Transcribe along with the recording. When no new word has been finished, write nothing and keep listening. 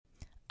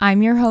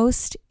I'm your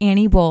host,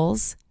 Annie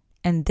Bowles,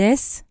 and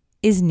this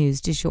is News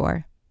du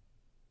Jour.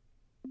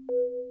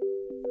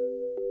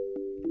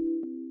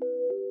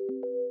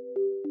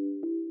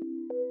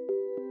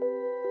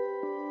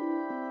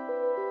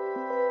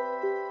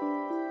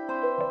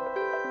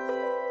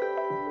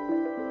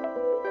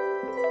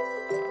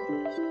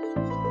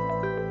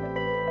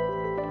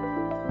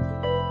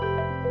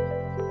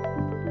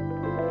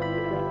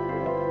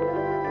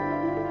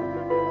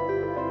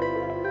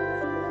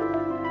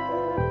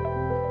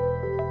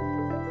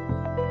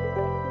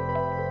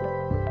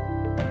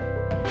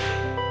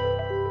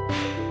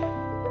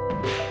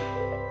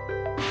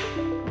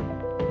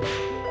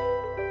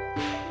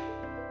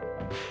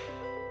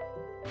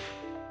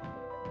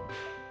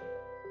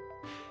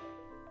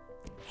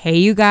 Hey,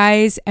 you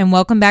guys, and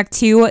welcome back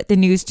to the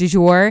News du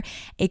Jour,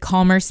 a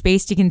calmer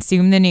space to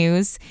consume the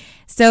news.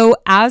 So,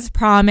 as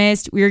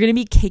promised, we're going to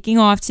be kicking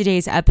off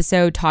today's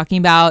episode talking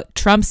about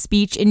Trump's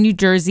speech in New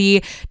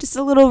Jersey, just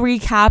a little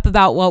recap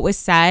about what was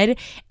said,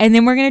 and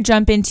then we're going to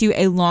jump into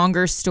a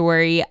longer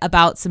story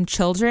about some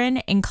children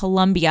in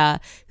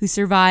Colombia who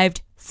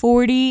survived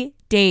 40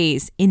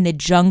 days in the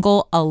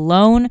jungle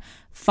alone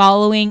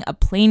following a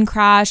plane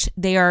crash.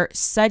 They are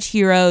such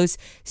heroes,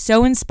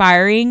 so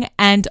inspiring,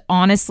 and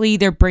honestly,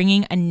 they're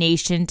bringing a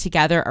nation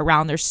together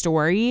around their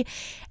story.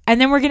 And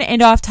then we're going to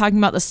end off talking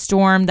about the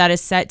storm that is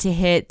set to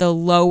hit the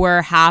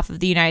lower half of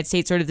the United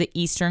States, sort of the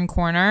eastern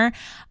corner,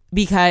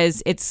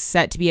 because it's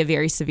set to be a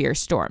very severe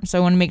storm. So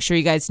I want to make sure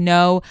you guys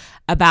know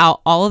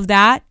about all of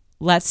that.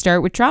 Let's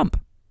start with Trump.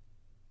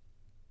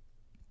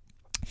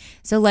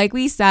 So like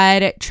we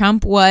said,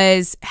 Trump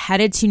was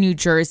headed to New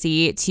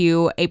Jersey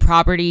to a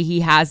property he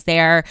has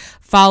there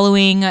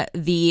following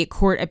the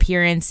court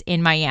appearance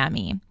in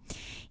Miami.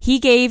 He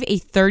gave a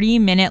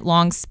 30-minute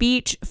long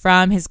speech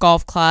from his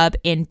golf club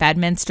in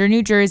Bedminster,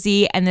 New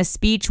Jersey, and the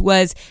speech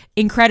was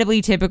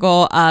incredibly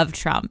typical of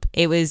Trump.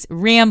 It was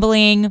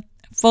rambling,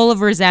 full of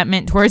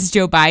resentment towards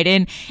Joe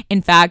Biden.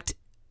 In fact,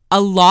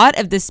 a lot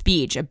of the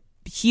speech, a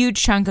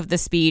huge chunk of the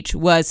speech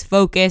was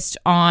focused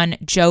on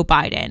Joe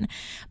Biden.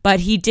 But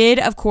he did,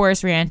 of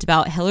course, rant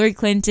about Hillary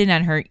Clinton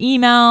and her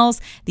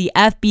emails, the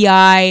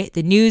FBI,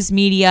 the news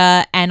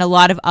media, and a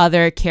lot of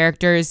other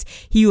characters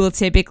he will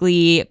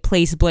typically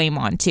place blame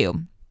on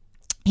too.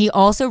 He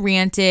also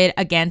ranted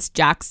against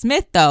Jack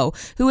Smith, though,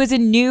 who is a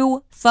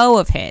new foe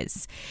of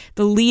his,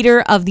 the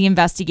leader of the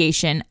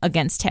investigation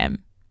against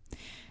him.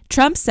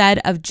 Trump said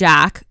of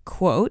Jack,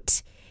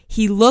 quote,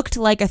 "He looked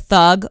like a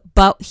thug,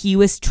 but he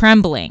was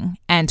trembling,"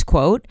 end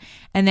quote.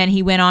 And then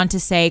he went on to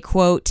say,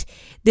 quote,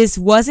 "This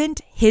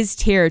wasn't his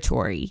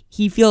territory.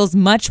 He feels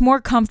much more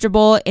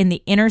comfortable in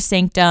the inner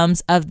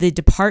sanctums of the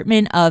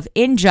Department of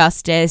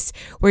Injustice,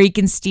 where he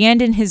can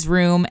stand in his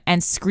room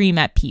and scream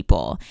at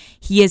people.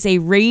 He is a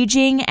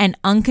raging and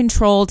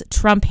uncontrolled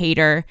Trump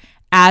hater,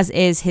 as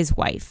is his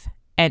wife,"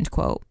 end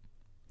quote.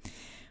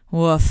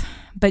 Woof.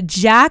 But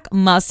Jack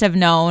must have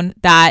known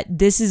that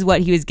this is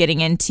what he was getting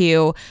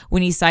into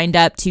when he signed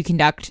up to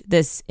conduct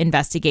this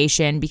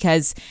investigation,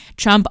 because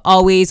Trump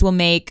always will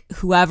make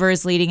whoever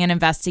is leading an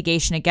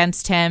investigation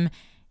against him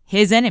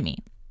his enemy.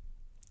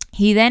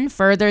 He then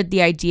furthered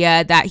the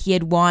idea that he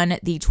had won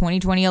the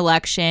 2020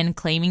 election,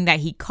 claiming that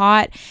he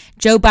caught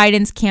Joe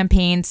Biden's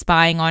campaign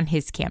spying on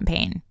his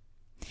campaign.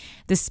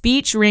 The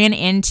speech ran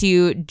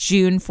into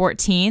June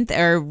 14th,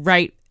 or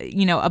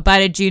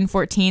abutted June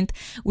 14th,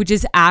 which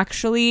is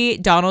actually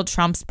Donald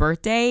Trump's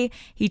birthday.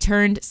 He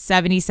turned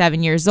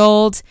 77 years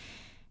old,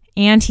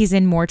 and he's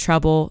in more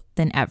trouble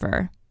than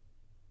ever.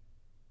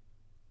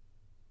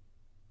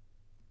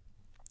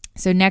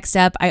 So next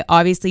up, I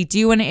obviously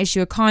do want to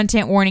issue a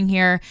content warning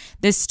here.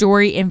 This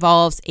story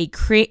involves a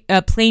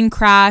plane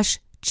crash,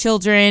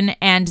 children,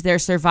 and their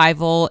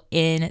survival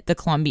in the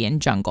Colombian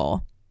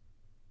jungle.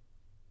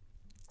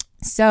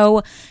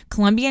 So,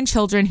 Colombian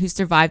children who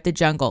survived the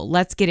jungle.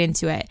 Let's get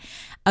into it.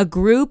 A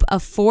group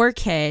of 4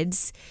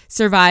 kids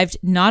survived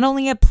not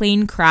only a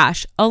plane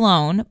crash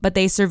alone, but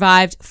they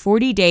survived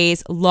 40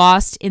 days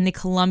lost in the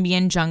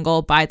Colombian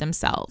jungle by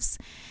themselves.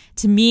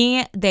 To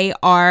me, they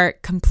are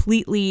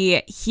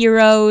completely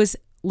heroes,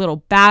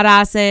 little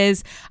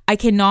badasses. I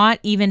cannot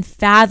even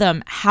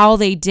fathom how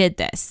they did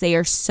this. They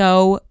are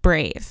so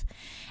brave.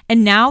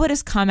 And now it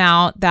has come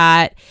out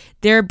that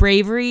their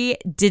bravery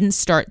didn't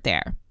start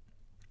there.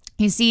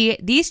 You see,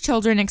 these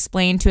children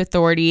explained to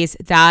authorities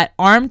that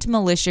armed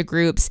militia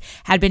groups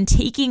had been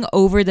taking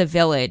over the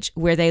village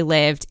where they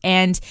lived,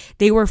 and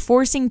they were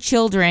forcing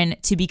children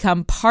to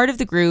become part of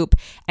the group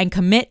and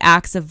commit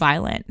acts of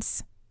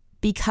violence.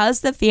 Because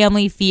the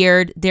family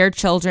feared their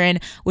children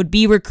would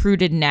be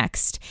recruited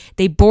next,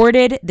 they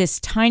boarded this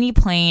tiny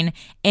plane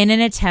in an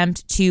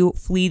attempt to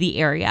flee the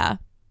area.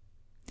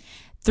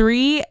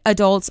 3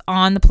 adults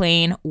on the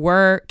plane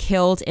were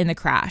killed in the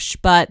crash,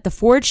 but the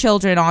 4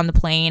 children on the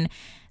plane,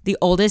 the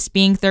oldest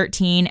being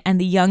 13 and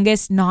the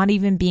youngest not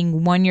even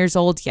being 1 year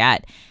old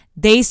yet,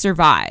 they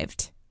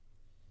survived.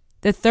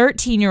 The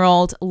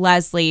 13-year-old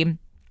Leslie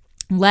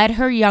led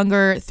her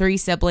younger 3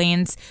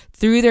 siblings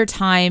through their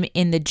time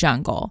in the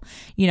jungle.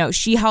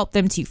 She helped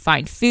them to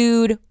find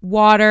food,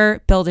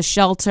 water, build a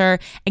shelter,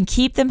 and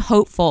keep them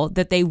hopeful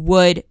that they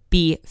would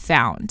be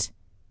found.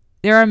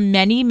 There are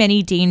many,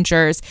 many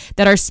dangers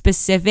that are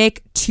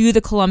specific to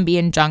the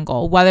Colombian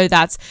jungle, whether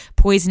that's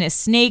poisonous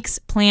snakes,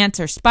 plants,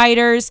 or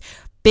spiders,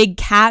 big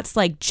cats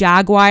like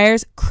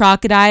jaguars,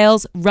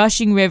 crocodiles,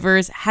 rushing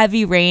rivers,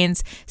 heavy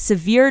rains,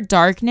 severe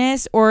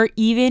darkness, or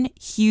even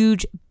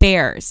huge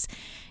bears.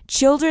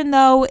 Children,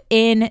 though,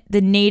 in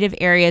the native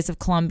areas of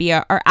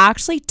Colombia are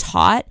actually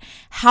taught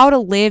how to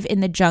live in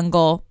the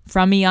jungle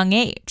from a young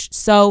age.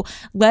 So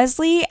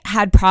Leslie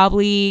had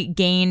probably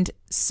gained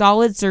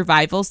solid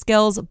survival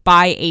skills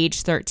by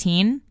age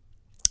 13.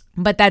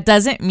 But that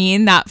doesn't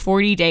mean that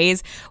 40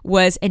 days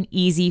was an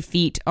easy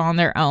feat on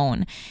their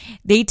own.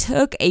 They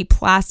took a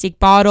plastic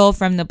bottle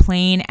from the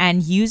plane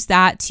and used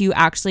that to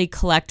actually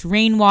collect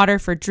rainwater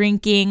for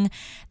drinking.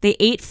 They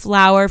ate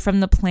flour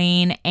from the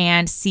plane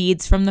and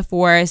seeds from the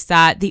forest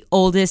that the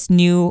oldest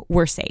knew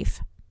were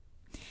safe.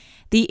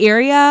 The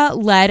area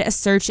led a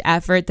search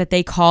effort that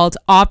they called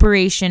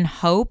Operation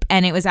Hope,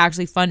 and it was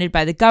actually funded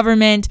by the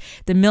government.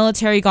 The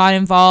military got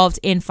involved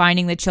in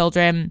finding the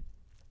children.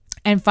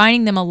 And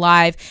finding them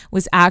alive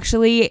was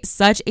actually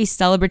such a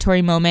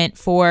celebratory moment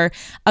for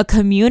a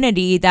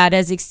community that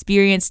has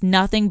experienced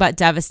nothing but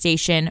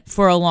devastation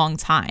for a long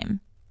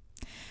time.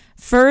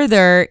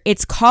 Further,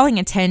 it's calling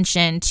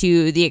attention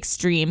to the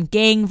extreme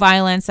gang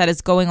violence that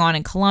is going on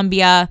in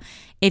Colombia,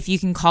 if you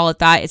can call it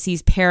that. It's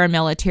these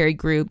paramilitary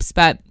groups,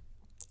 but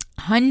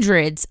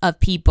hundreds of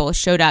people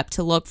showed up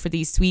to look for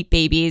these sweet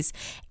babies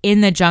in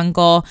the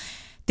jungle.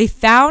 They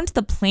found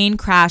the plane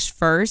crash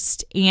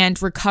first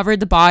and recovered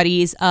the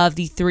bodies of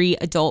the 3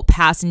 adult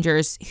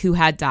passengers who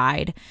had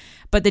died,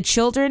 but the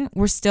children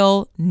were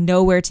still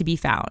nowhere to be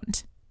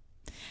found.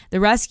 The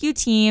rescue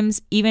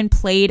teams even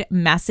played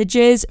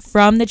messages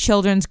from the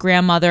children's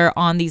grandmother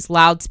on these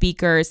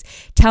loudspeakers,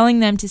 telling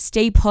them to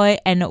stay put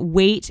and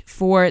wait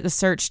for the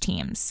search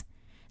teams.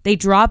 They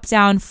dropped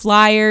down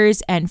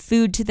flyers and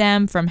food to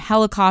them from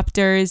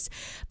helicopters,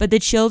 but the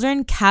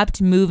children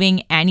kept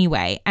moving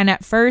anyway, and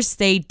at first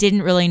they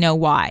didn't really know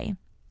why.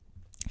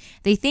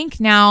 They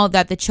think now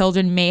that the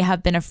children may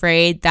have been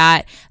afraid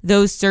that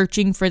those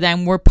searching for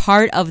them were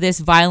part of this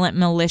violent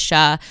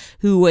militia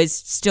who was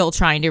still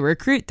trying to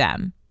recruit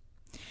them.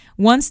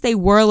 Once they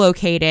were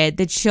located,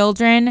 the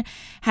children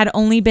had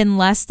only been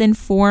less than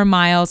 4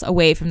 miles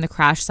away from the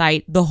crash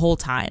site the whole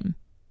time.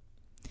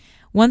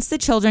 Once the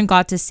children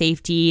got to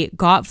safety,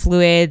 got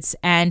fluids,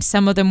 and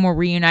some of them were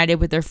reunited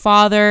with their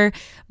father,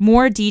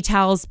 more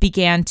details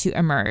began to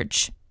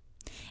emerge.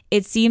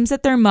 It seems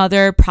that their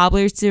mother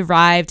probably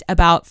survived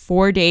about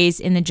 4 days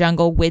in the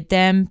jungle with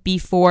them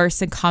before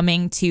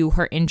succumbing to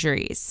her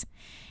injuries.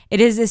 It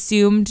is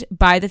assumed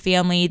by the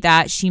family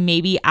that she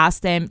maybe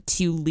asked them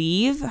to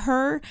leave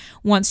her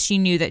once she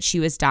knew that she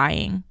was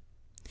dying.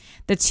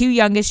 The 2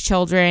 youngest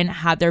children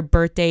had their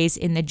birthdays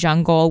in the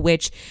jungle,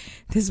 which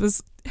this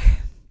was...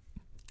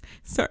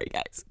 Sorry,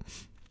 guys.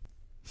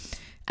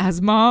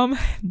 As mom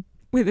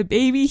with a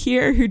baby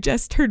here who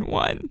just turned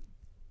 1,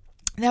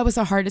 that was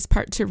the hardest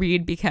part to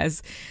read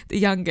because the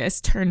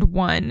youngest turned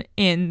 1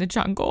 in the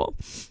jungle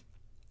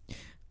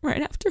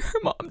right after her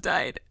mom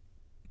died.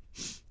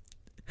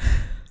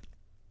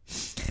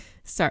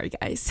 Sorry,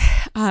 guys.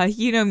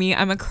 You know me,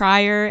 I'm a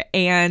crier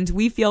and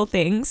we feel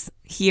things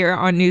here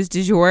on News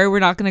du Jour. We're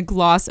not going to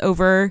gloss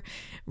over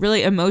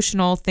really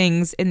emotional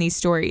things in these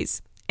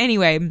stories.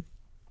 Anyway,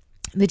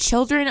 the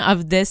children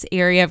of this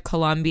area of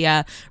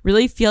Colombia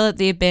really feel that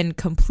they've been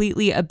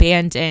completely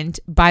abandoned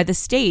by the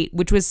state,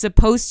 which was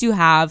supposed to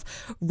have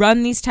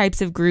run these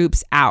types of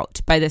groups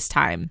out by this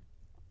time.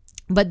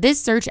 But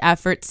this search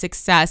effort's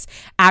success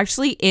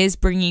actually is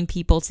bringing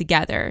people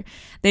together.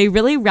 They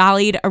really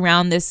rallied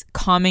around this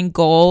common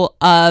goal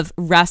of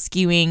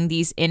rescuing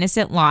these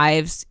innocent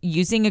lives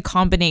using a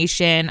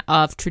combination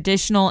of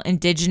traditional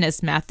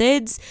indigenous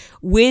methods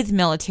with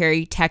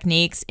military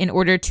techniques in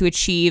order to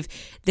achieve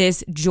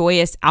this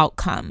joyous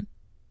outcome.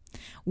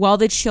 While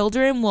the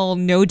children will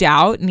no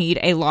doubt need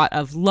a lot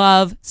of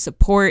love,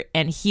 support,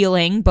 and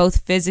healing,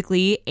 both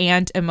physically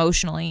and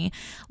emotionally,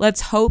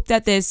 let's hope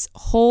that this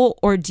whole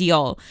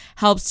ordeal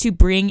helps to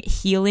bring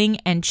healing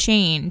and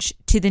change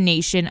to the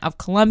nation of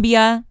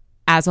Colombia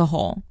as a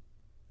whole.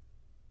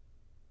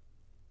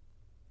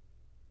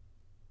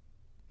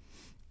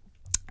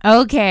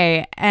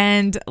 Okay,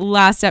 and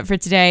last up for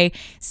today,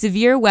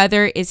 severe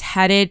weather is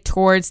headed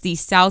towards the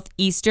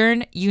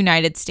southeastern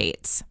United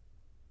States.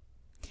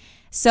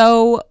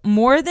 So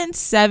more than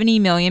 70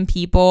 million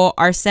people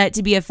are set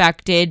to be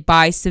affected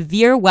by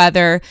severe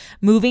weather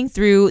moving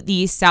through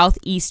the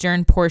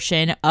southeastern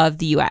portion of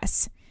the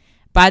U.S.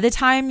 By the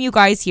time you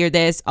guys hear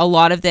this, a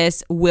lot of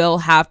this will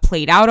have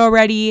played out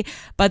already,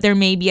 but there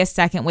may be a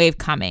second wave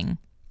coming.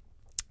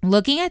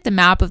 Looking at the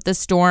map of the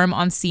storm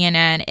on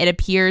CNN, it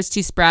appears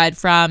to spread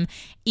from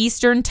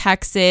eastern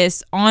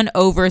Texas on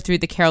over through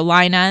the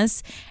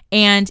Carolinas,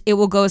 and it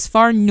will go as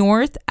far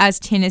north as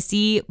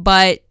Tennessee,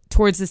 but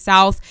towards the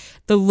south,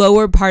 the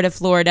lower part of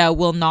Florida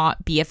will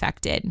not be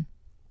affected.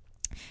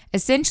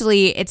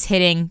 Essentially, it's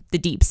hitting the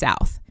deep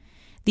south.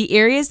 The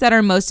areas that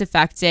are most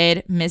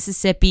affected,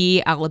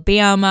 Mississippi,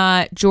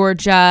 Alabama,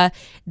 Georgia,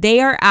 they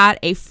are at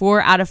a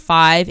 4 out of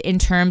 5 in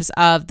terms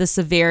of the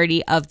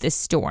severity of this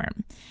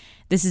storm.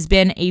 This has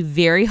been a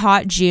very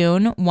hot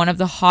June, one of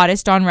the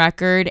hottest on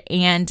record,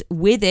 and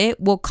with it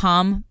will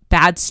come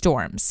bad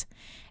storms.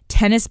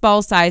 Tennis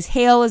ball size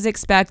hail is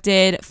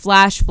expected,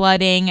 flash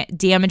flooding,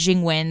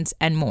 damaging winds,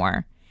 and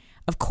more.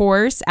 Of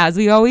course, as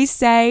we always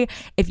say,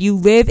 if you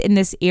live in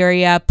this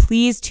area,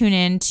 please tune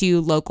in to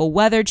local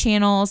weather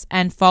channels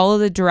and follow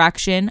the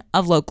direction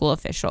of local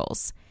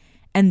officials.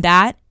 And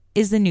that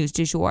is the news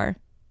du jour.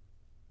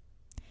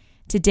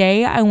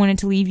 Today, I wanted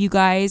to leave you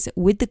guys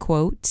with the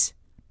quote,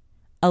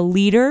 "A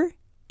leader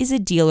is a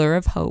dealer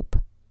of hope."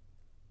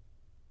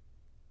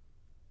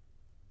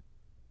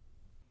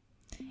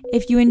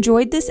 If you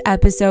enjoyed this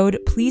episode,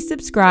 please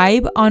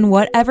subscribe on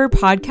whatever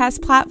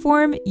podcast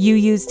platform you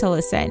use to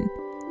listen.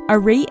 A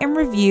rate and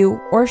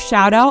review or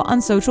shout out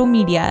on social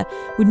media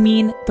would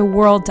mean the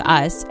world to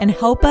us and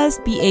help us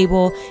be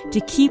able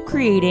to keep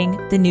creating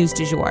the news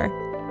du jour.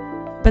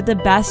 But the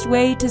best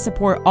way to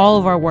support all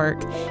of our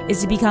work is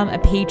to become a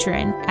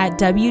patron at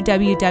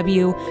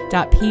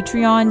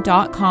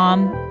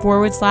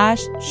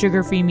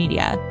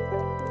www.patreon.com/sugarfreemedia.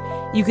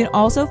 You can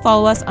also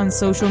follow us on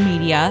social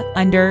media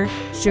under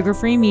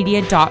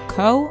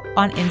sugarfreemedia.co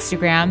on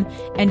Instagram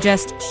and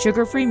just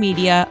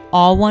sugarfreemedia,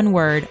 all one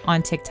word,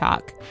 on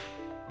TikTok.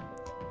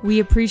 We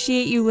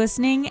appreciate you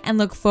listening and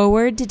look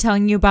forward to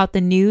telling you about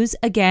the news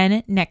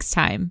again next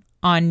time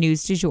on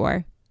News du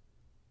Jour.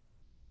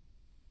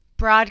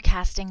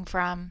 Broadcasting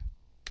from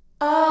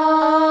Oklahoma.